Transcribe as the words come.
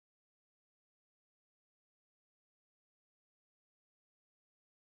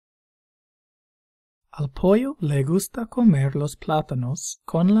Al pollo le gusta comer los plátanos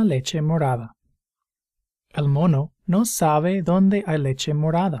con la leche morada. El mono no sabe dónde hay leche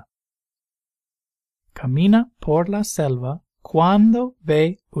morada. Camina por la selva cuando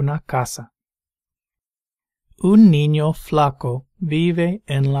ve una casa. Un niño flaco vive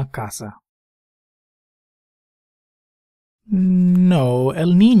en la casa. No,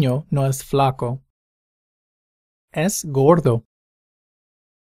 el niño no es flaco. Es gordo.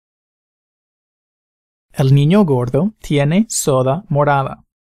 El niño gordo tiene soda morada.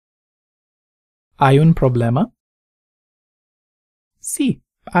 ¿Hay un problema? Sí,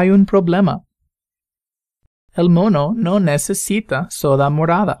 hay un problema. El mono no necesita soda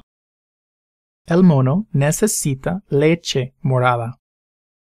morada. El mono necesita leche morada.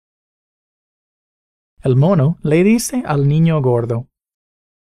 El mono le dice al niño gordo: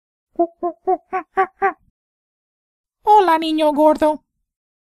 Hola, niño gordo.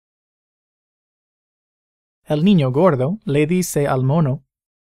 El niño gordo le dice al mono: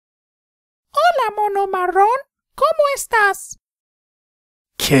 Hola, mono marrón, ¿cómo estás?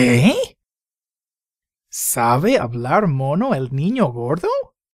 ¿Qué? ¿Sabe hablar mono el niño gordo?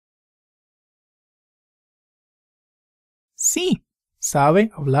 Sí, sabe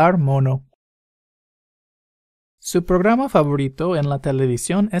hablar mono. Su programa favorito en la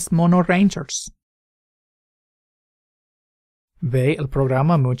televisión es Mono Rangers. ¿Ve el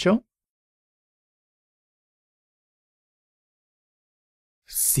programa mucho?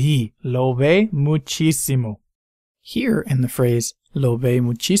 Sí, lo ve muchísimo. Here in the phrase lo ve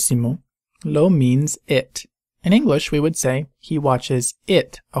muchísimo, lo means it. In English we would say he watches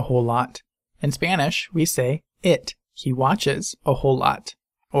it a whole lot. In Spanish we say it, he watches a whole lot,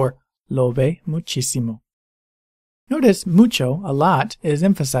 or lo ve muchísimo. Notice mucho, a lot, is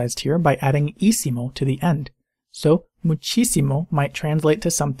emphasized here by adding ísimo to the end, so muchísimo might translate to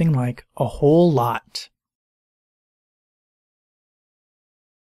something like a whole lot.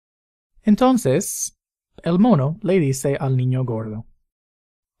 Entonces, el mono le dice al niño gordo: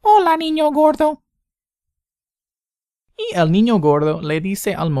 Hola, niño gordo. Y el niño gordo le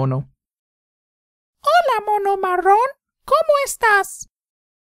dice al mono: Hola, mono marrón, ¿cómo estás?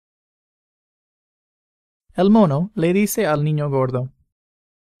 El mono le dice al niño gordo: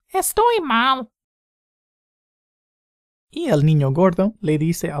 Estoy mal. Y el niño gordo le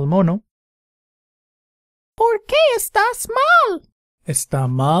dice al mono: ¿Por qué estás mal? Está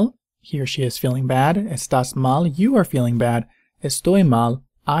mal. He or she is feeling bad. Estás mal. You are feeling bad. Estoy mal.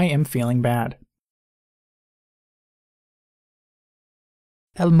 I am feeling bad.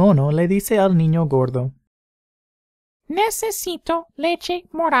 El mono le dice al niño gordo: Necesito leche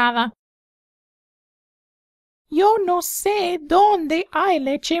morada. Yo no sé dónde hay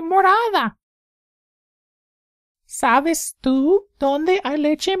leche morada. ¿Sabes tú dónde hay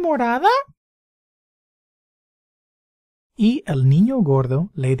leche morada? Y el niño gordo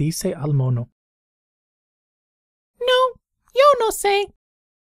le dice al mono: No, yo no sé.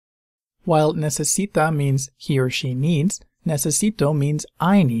 While necesita means he or she needs, necesito means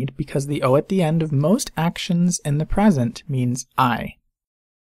I need because the O at the end of most actions in the present means I.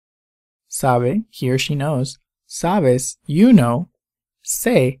 Sabe, he or she knows. Sabes, you know.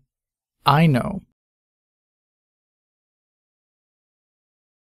 Sé, I know.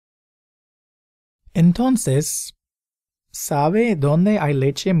 Entonces, ¿sabe dónde hay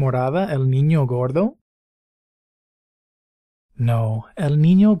leche morada el niño gordo? No, el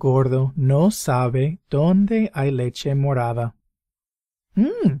niño gordo no sabe dónde hay leche morada.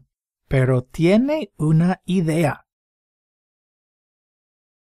 Pero tiene una idea.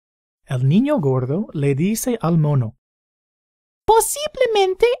 El niño gordo le dice al mono: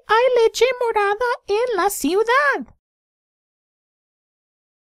 Posiblemente hay leche morada en la ciudad.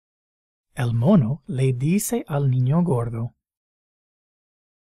 El mono le dice al niño gordo: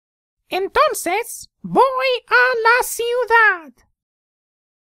 Entonces voy a la ciudad.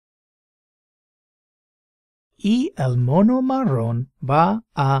 Y el mono marrón va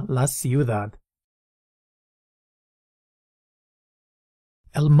a la ciudad.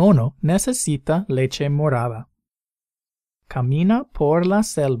 El mono necesita leche morada. Camina por la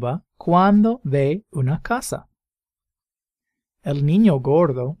selva cuando ve una casa. El niño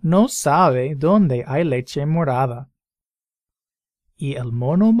gordo no sabe dónde hay leche morada. Y el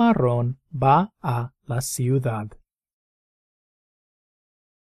mono marrón va a la ciudad.